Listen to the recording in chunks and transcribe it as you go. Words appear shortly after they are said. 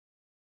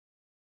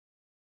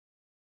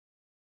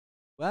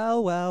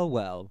Well, well,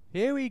 well.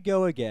 Here we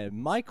go again.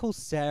 Michael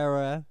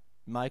Cera.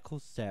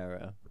 Michael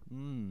Cera.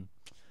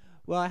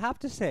 Well, I have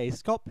to say,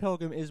 Scott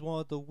Pilgrim is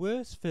one of the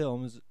worst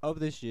films of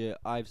this year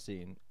I've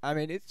seen. I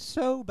mean, it's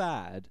so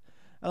bad.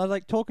 And I was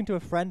like talking to a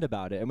friend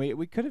about it, and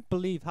we couldn't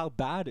believe how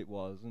bad it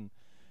was. And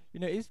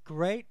it's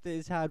great that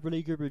it's had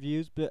really good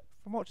reviews, but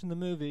from watching the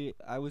movie,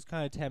 I was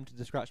kind of tempted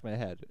to scratch my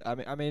head.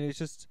 I mean, it's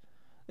just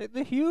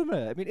the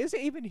humor. I mean, is it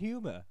even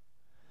humor?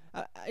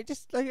 I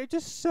just like it's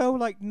just so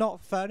like not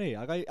funny.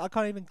 Like I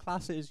can't even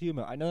class it as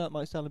humor. I know that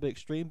might sound a bit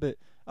extreme, but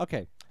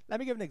okay. Let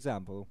me give an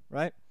example,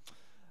 right?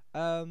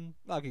 Well,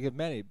 I could give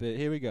many, but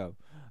here we go.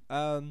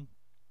 Um,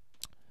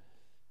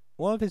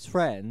 One of his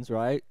friends,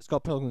 right,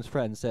 Scott Pilgrim's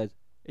friend, said,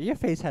 "If your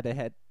face had a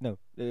head, no,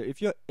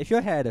 if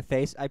your hair had a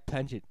face, I'd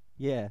punch it."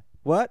 Yeah,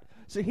 what?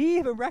 So he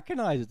even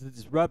recognizes that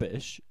it's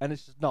rubbish and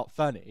it's just not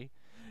funny,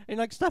 and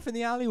like stuff in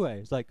the alleyway.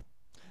 It's like,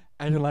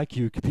 "I don't like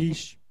you,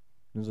 capiche?"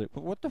 And I was like,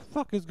 "But what the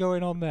fuck is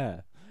going on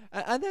there?"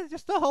 And then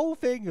just the whole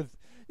thing of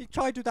he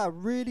tried to do that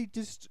really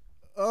just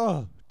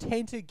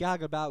tainted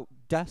gag about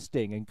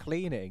dusting and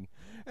cleaning,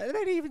 and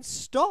then he even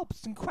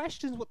stops and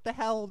questions what the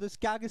hell this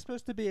gag is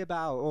supposed to be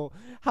about, or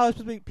how it's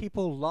supposed to make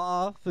people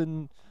laugh.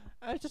 And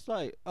I was just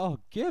like, oh,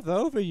 give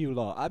over, you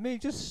lot. I mean,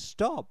 just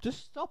stop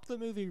the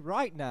movie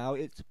right now.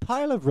 It's a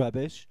pile of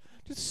rubbish.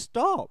 Just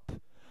stop.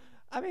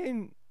 I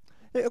mean,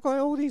 they've got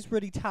all these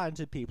really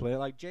talented people here,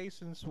 like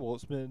Jason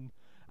Schwartzman,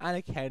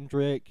 Anna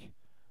Kendrick.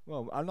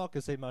 Well, I'm not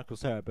gonna say Michael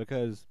Cera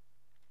because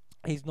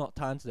he's not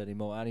talented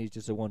anymore, and he's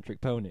just a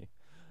one-trick pony.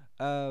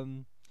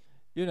 Um,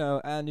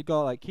 and you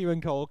got like Kieran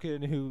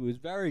Culkin, who was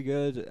very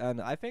good, and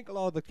I think a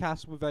lot of the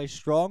cast were very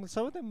strong.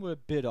 Some of them were a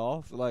bit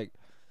off, like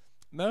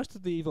most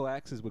of the evil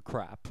exes were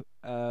crap.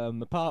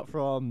 Apart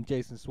from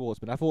Jason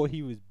Schwartzman, I thought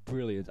he was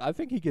brilliant. I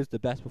think he gives the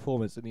best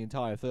performance in the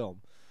entire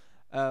film.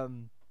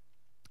 Um,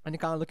 and you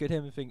kind of look at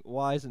him and think,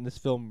 why isn't this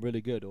film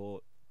really good, or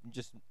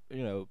just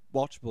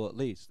watchable at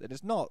least? And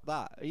it's not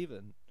that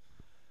even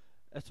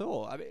at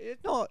all. I mean,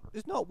 it's not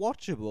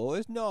watchable.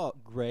 It's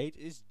not great.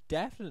 It's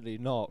definitely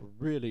not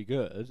really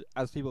good,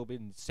 as people have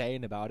been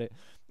saying about it.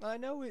 I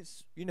know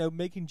it's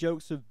making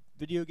jokes of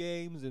video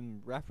games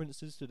and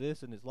references to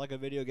this, and it's like a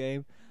video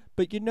game.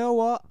 But you know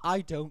what?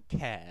 I don't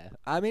care.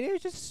 I mean,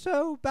 it's just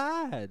so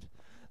bad.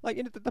 Like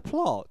the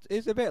plot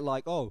is a bit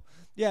like, oh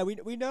yeah,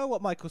 we know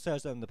what Michael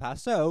Cera's done in the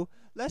past, so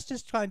let's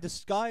just try and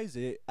disguise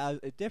it as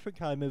a different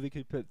kind of movie.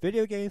 Could put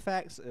video game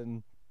effects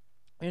and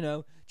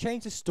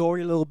change the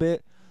story a little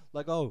bit.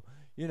 Like, oh,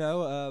 he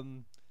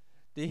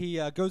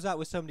goes out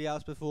with somebody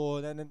else before,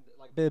 and then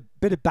like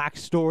bit of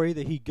backstory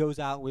that he goes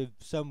out with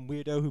some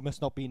weirdo who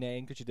must not be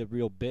named because she's a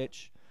real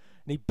bitch,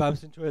 and he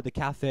bumps into her at the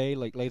cafe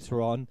like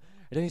later on,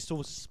 and then he's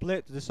sort of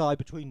split to decide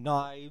between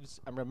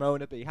Knives and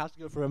Ramona, but he has to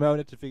go for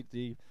Ramona to defeat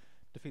the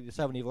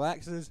seven evil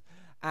exes,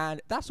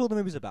 and that's all the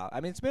movie's about.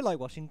 I mean, it's a bit like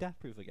watching Death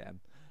Proof again.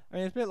 I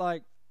mean, it's a bit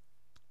like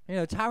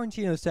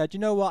Tarantino said,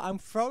 you know what, I'm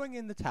throwing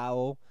in the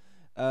towel.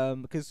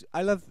 Because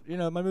I love,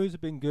 my movies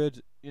have been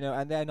good,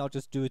 and then I'll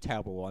just do a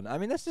terrible one. I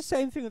mean, that's the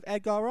same thing with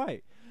Edgar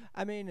Wright.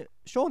 I mean,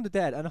 Shaun of the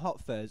Dead and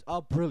Hot Fuzz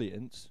are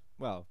brilliant.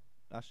 Well,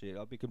 actually,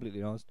 I'll be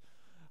completely honest.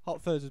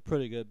 Hot Fuzz is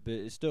pretty good, but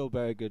it's still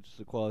very good to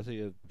the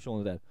quality of Shaun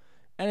of the Dead.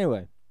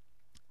 Anyway,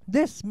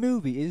 this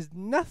movie is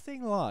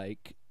nothing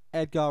like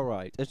Edgar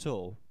Wright at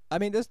all. I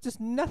mean, there's just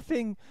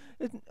nothing.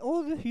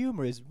 All the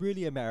humor is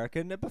really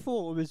American.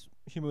 Before, his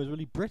humor was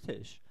really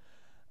British.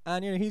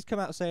 And he's come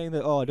out saying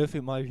that, oh, I don't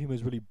think my humor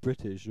is really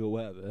British or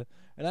whatever.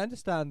 And I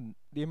understand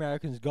the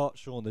Americans got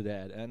Shaun of the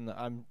Dead, and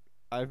I'm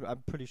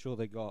pretty sure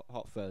they got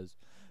Hot Fuzz.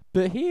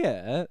 But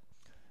here,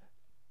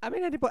 I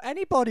mean,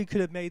 anybody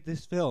could have made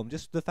this film.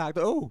 Just the fact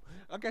that, oh,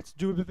 I get to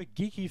do a bit of a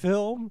geeky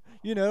film,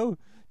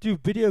 do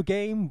video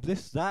game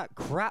this that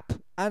crap.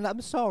 And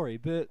I'm sorry,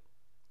 but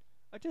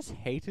I just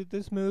hated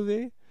this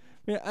movie.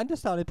 I mean, I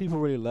understand if people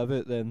really love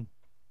it, then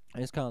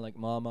it's kind of like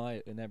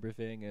Marmite and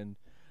everything, and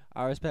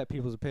I respect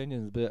people's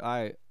opinions, but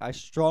I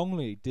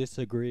strongly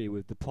disagree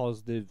with the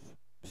positive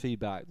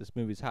feedback this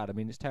movie's had. I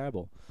mean, it's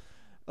terrible.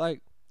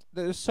 Like,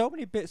 there's so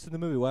many bits in the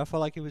movie where I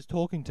felt like he was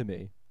talking to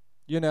me.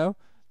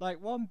 Like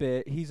one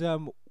bit, he's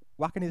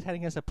whacking his head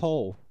against a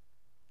pole.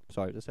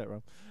 Sorry, just said it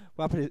wrong.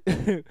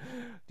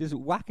 Just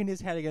whacking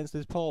his head against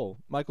this pole,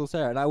 Michael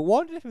Cera. And I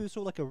wondered if it was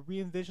sort of like a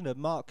re-envision of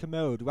Mark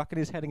Commode whacking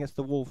his head against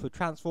the wall for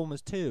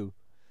Transformers 2.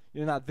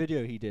 That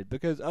video he did,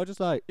 because I was just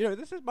like,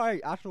 this is my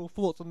actual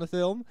thoughts on the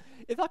film.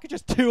 If I could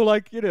just do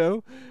like,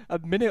 a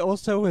minute or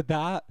so with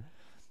that,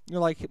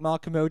 like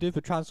Mark Commode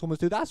for Transformers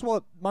 2, that's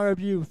what my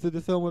review for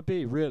the film would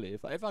be, really.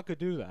 If I could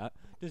do that,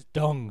 just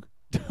dong,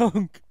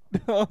 dong,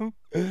 dong.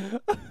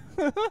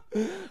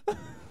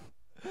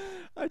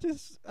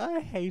 I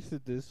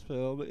hated this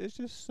film. It's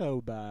just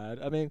so bad.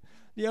 I mean,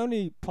 the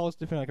only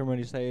positive thing I can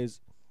really say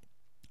is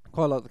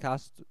quite a lot of the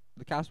cast.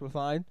 The cast were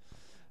fine.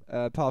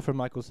 Apart from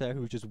Michael Cera,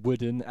 who was just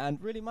wooden.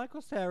 And really,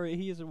 Michael Cera,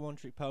 he is a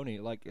one-trick pony.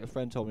 Like a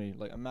friend told me,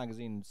 like a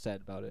magazine said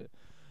about it,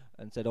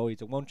 and said, oh,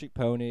 he's a one-trick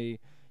pony.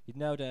 He's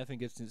never done anything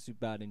good since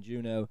Superbad in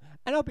Juno.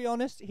 And I'll be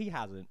honest, he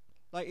hasn't.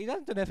 Like, he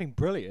hasn't done anything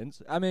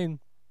brilliant. I mean,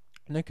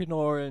 Nick and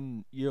Nora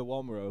in year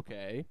one were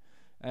okay,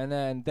 and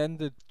then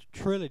the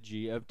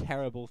trilogy of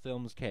terrible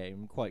films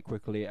came quite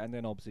quickly, and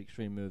then obviously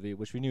Extreme Movie,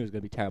 which we knew was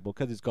going to be terrible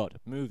because it's got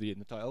movie in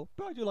the title.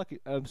 But I do like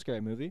a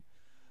scary movie.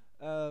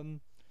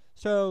 Um,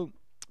 so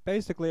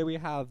basically we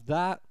have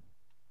that,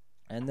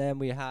 and then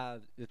we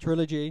have the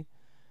trilogy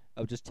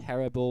of just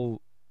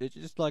terrible. It's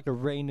just like a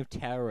Reign of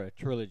Terror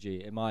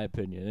trilogy, in my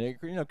opinion.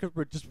 Could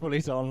we just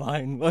release it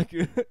online, like,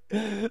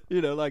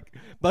 like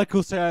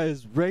Michael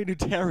Cera's Reign of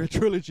Terror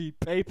trilogy,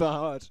 Paper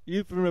Heart,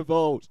 Youth and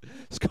Revolt,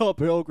 Scott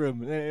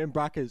Pilgrim, in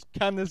brackets.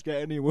 Can this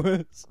get any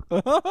worse?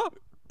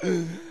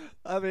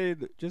 I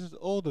mean, just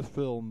all the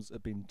films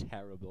have been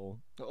terrible.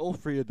 All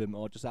three of them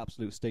are just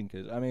absolute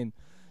stinkers. I mean,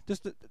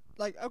 just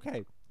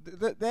okay,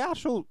 the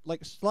actual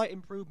slight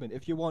improvement,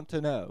 if you want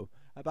to know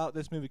about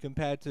this movie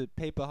compared to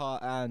Paper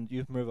Heart and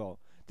Youth and Revolt.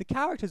 The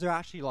characters are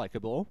actually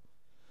likable,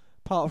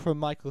 apart from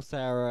Michael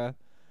Cera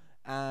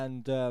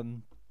and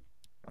the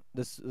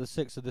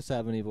 6 of the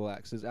 7 evil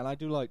exes. And I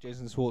do like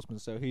Jason Schwartzman,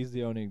 so he's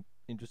the only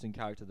interesting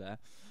character there.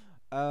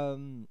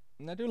 And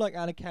I do like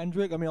Anna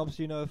Kendrick. I mean,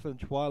 obviously, her from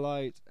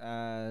Twilight,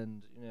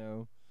 and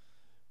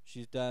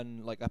she's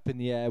done Up in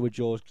the Air with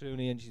George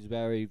Clooney, and she's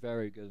very,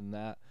 very good in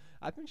that.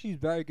 I think she's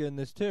very good in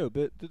this too.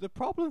 But the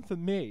problem for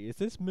me is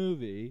this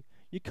movie,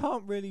 you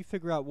can't really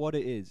figure out what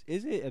it is.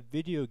 Is it a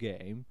video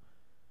game?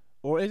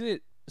 Or is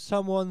it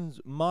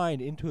someone's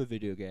mind into a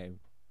video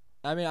game?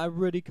 I mean, I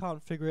really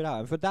can't figure it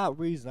out. And for that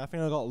reason, I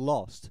think I got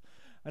lost.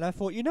 And I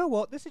thought, you know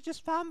what? This is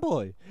just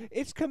fanboy.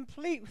 It's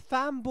complete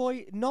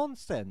fanboy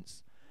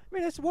nonsense. I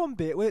mean, there's one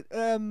bit with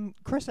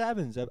Chris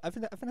Evans. I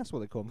think that's what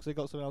they call him, because they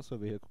got someone else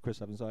over here called Chris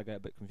Evans, so I get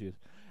a bit confused.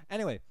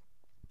 Anyway,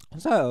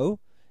 so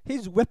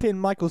he's whipping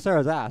Michael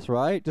Cera's ass,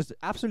 right? Just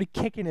absolutely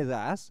kicking his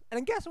ass. And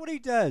then guess what he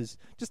does?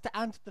 Just to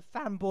add to the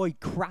fanboy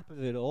crap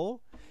of it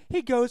all,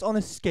 he goes on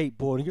a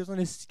skateboard. He goes on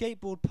his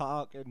skateboard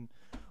park and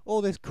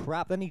all this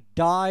crap. Then he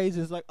dies.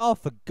 It's like, oh,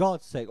 for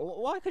God's sake.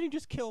 Why couldn't you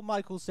just kill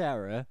Michael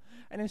Cera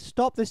and then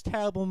stop this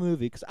terrible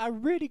movie? Because I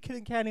really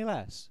couldn't care any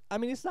less. I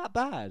mean, it's that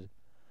bad.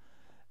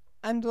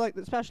 And,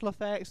 the special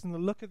effects and the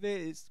look of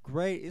it, it's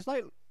great. It's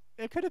like,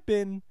 it could have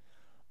been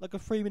like a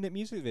 3-minute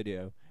music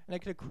video. And they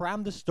could have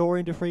crammed the story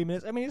into 3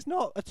 minutes. I mean, it's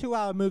not a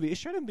 2-hour movie. It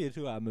shouldn't be a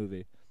 2-hour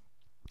movie.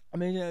 I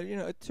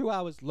mean, 2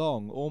 hours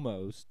long,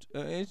 almost.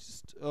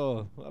 It's just,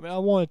 I mean, I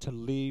wanted to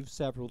leave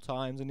several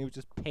times, and it was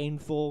just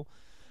painful.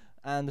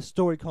 And the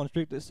story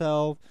contradicted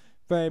itself,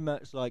 very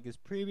much like his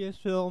previous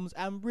films.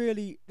 And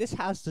really, this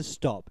has to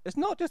stop. It's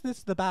not just this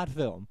is the bad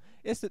film.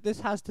 It's that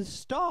this has to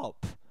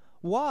stop.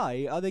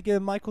 Why are they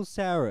giving Michael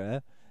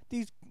Cera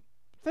these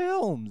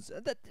films?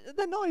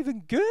 They're not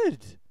even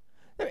good.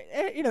 I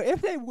mean,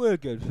 if they were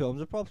good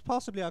films,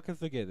 possibly I could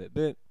forgive it,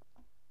 but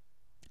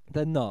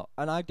they're not.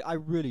 And I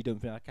really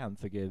don't think I can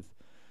forgive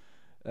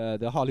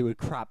the Hollywood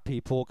crap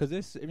people, because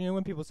this,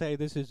 when people say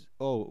this is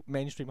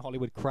mainstream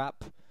Hollywood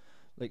crap,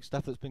 like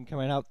stuff that's been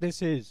coming out,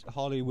 this is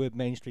Hollywood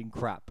mainstream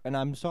crap. And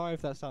I'm sorry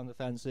if that sounds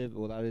offensive,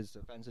 or that is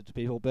offensive to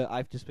people, but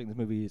I just think this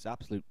movie is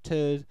absolute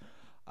turd.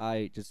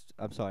 I'm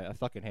sorry, I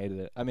fucking hated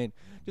it. I mean,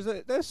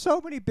 there's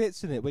so many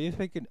bits in it where you're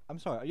thinking, I'm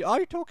sorry, are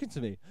you talking to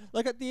me?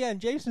 Like at the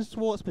end, Jason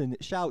Schwartzman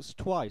shouts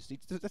twice. He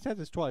says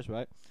this twice,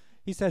 right?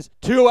 He says,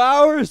 2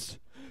 hours!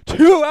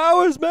 2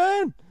 hours,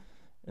 man!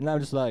 And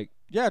I'm just like,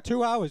 yeah,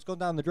 2 hours gone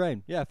down the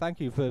drain. Yeah,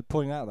 thank you for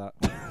pointing out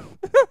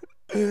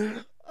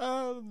that.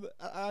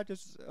 I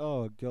just,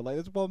 oh god,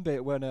 there's one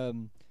bit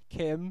when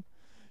Kim,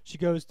 she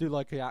goes through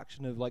a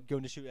action of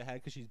going to shoot her head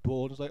because she's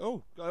bored. It's like,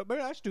 oh, maybe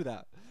I should do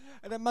that.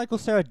 And then Michael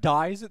Cera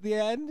dies at the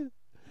end.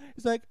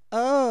 It's like,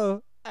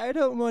 oh, I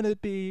don't want to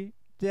be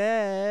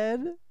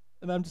dead.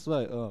 And I'm just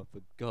like, oh,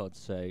 for God's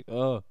sake,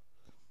 oh.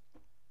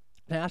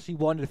 And I actually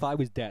wondered if I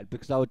was dead,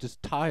 because I was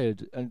just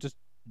tired and just,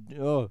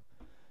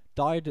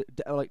 died,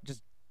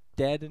 just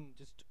dead and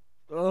just,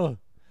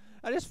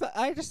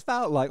 I just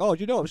felt like, oh,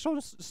 do you know what?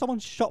 If someone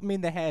shot me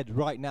in the head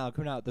right now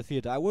coming out of the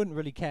theater, I wouldn't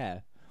really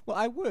care. Well,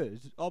 I would,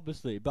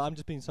 obviously, but I'm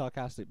just being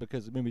sarcastic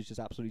because the movie's just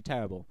absolutely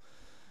terrible.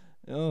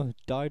 Oh,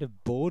 died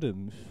of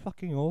boredom.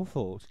 Fucking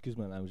awful. Excuse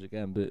my language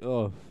again, but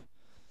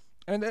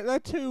and there are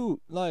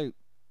two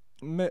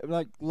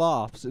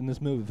laughs in this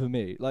movie for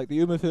me, like the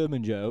Uma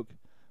Thurman joke,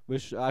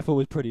 which I thought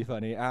was pretty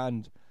funny,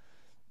 and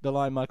the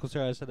line Michael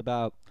Cera said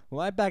about, well,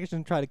 my baggage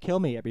doesn't try to kill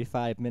me every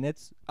 5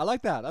 minutes. I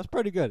like that. That's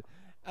pretty good.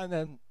 And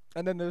then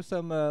there's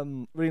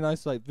some really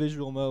nice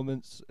visual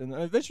moments, and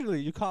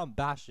visually you can't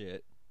bash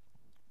it.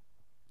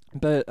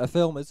 But a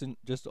film isn't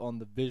just on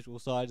the visual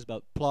side; it's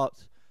about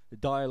plot, the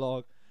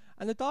dialogue.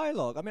 And the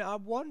dialogue, I mean, I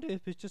wonder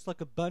if it's just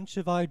a bunch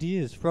of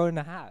ideas thrown in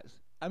a hat.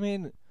 I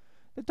mean,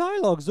 the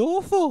dialogue's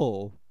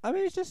awful. I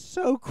mean, it's just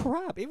so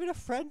crap. Even a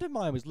friend of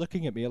mine was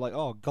looking at me like,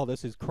 oh god,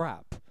 this is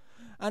crap.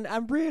 And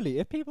really,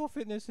 if people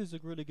think this is a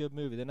really good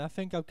movie, then I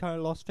think I've kind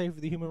of lost faith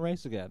with the human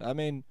race again. I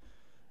mean,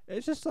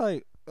 it's just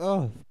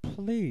oh,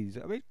 please.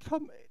 I mean,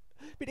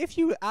 but if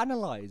you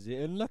analyze it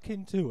and look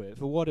into it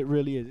for what it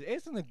really is, it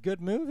isn't a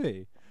good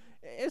movie.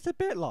 It's a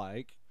bit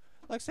like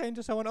saying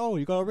to someone, oh,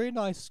 you got a really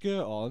nice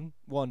skirt on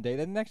one day,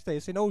 then the next day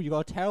saying, oh, you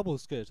got a terrible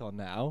skirt on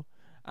now.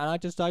 and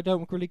I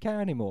don't really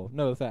care anymore.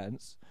 No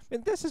offense. I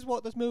mean, this is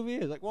what this movie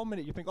is. Like, one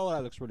minute you think, oh,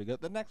 that looks really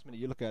good. The next minute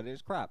you look at it,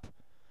 it's crap.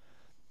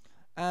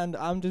 And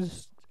I'm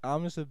just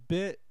a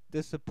bit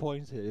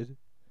disappointed.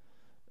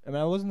 I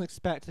mean, I wasn't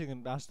expecting a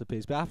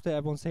masterpiece, but after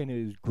everyone saying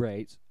it was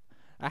great,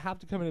 I have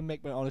to come in and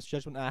make my honest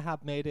judgment. And I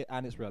have made it,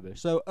 and it's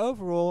rubbish. So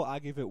overall, I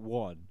give it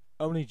 1.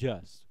 Only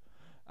just.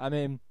 I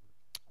mean,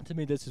 to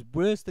me, this is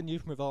worse than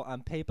Youth from Revolt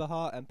and Paper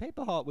Heart, and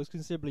Paper Heart was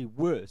considerably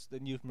worse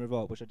than Youth from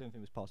Revolt, which I don't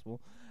think was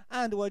possible.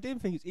 And what I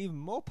didn't think is even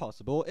more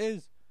possible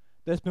is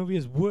this movie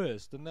is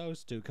worse than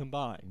those two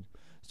combined.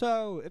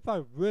 So, if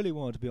I really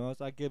wanted to be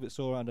honest, I'd give it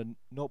so around a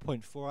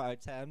 0.4 out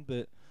of 10,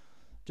 but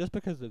just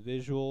because of the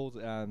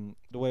visuals and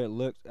the way it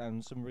looked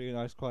and some really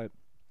nice, quite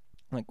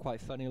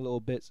funny little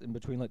bits in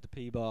between, like the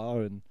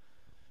P-bar and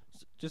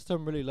just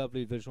some really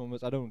lovely visual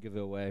moments, I don't give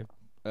it away.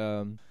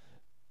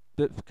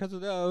 But because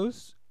of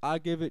those, I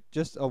give it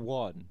just a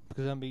 1,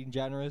 because I'm being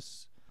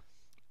generous.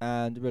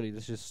 And really,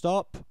 let's just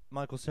stop.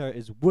 Michael Cera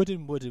is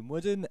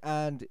wooden,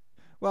 and,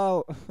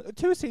 well,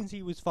 2 scenes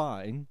he was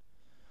fine.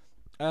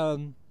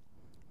 But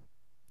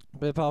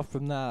apart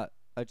from that,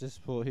 I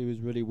just thought he was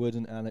really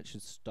wooden, and it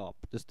should stop.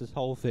 Just this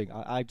whole thing,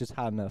 I've just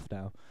had enough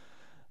now.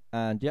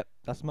 And yep,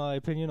 that's my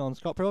opinion on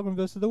Scott Pilgrim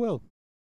vs. The Will.